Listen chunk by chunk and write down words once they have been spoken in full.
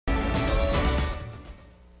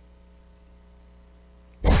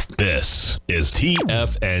This is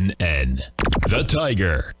TFNN, the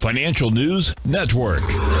Tiger Financial News Network.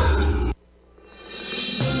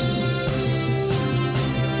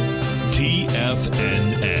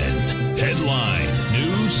 TFNN Headline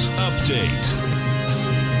News Update.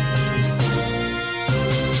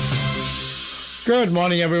 Good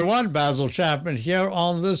morning, everyone. Basil Chapman here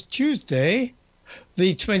on this Tuesday,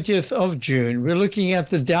 the 20th of June. We're looking at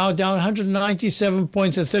the Dow down 197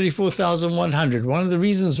 points at 34,100. One of the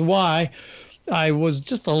reasons why I was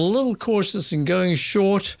just a little cautious in going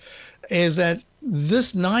short is that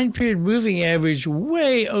this 9-period moving average,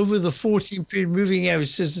 way over the 14-period moving average,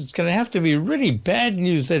 says it's going to have to be really bad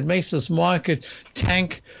news that makes this market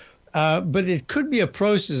tank. But it could be a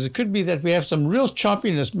process. It could be that we have some real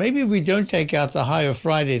choppiness. Maybe we don't take out the high of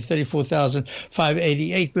Friday,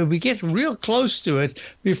 34,588, but we get real close to it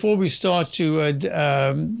before we start to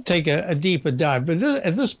take a deeper dive. But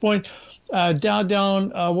at this point, Dow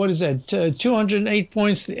down, 208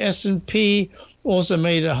 points. The S&P also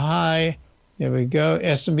made a high. There we go.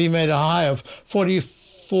 S&P made a high of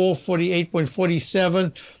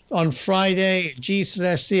 48.47 on Friday.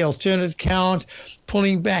 G/C alternate count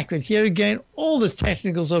pulling back. But here again, all the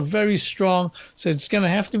technicals are very strong. So it's going to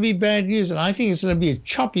have to be bad news. And I think it's going to be a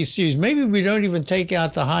choppy series. Maybe we don't even take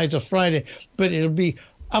out the highs of Friday, but it'll be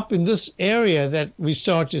up in this area that we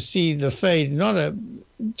start to see the fade, not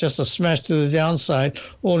just a smash to the downside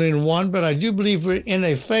all in one. But I do believe we're in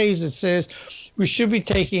a phase that says we should be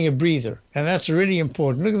taking a breather. And that's really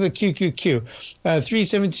important. Look at the QQQ.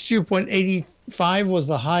 372.85 was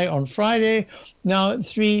the high on Friday. Now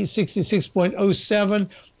 366.07,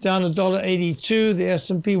 down $1.82. The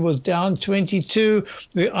S&P was down 22.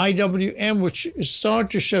 The IWM, which started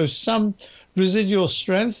to show some residual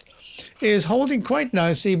strength, is holding quite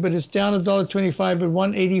nicely, but it's down $1.25 at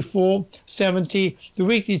 184.70. The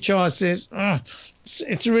weekly chart says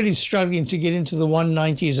it's really struggling to get into the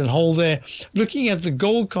 190s and hold there. Looking at the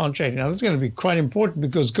gold contract now, that's going to be quite important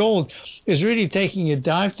because gold is really taking a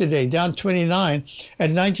dive today, down 29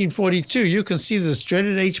 at 1942. You can see this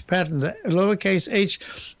dreaded H pattern, the lowercase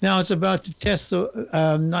h. Now it's about to test the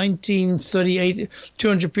 1938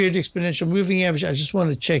 200-period exponential moving average. I just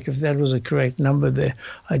want to check if that was a correct number there.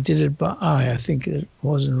 I did it by eye. I think it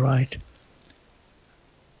wasn't right.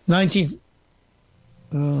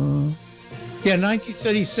 1937.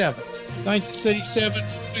 1937,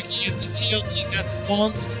 looking at the TLT, that's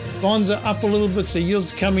bonds. Bonds are up a little bit, so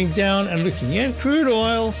yields coming down. And looking at crude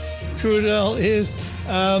oil is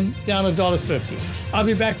down $1.50. I'll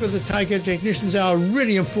be back for the Tiger Technicians Hour,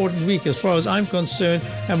 really important week as far as I'm concerned,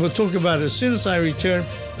 and we'll talk about it as soon as I return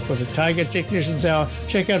for the Tiger Technicians Hour.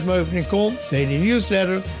 Check out my opening call, daily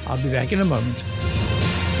newsletter. I'll be back in a moment.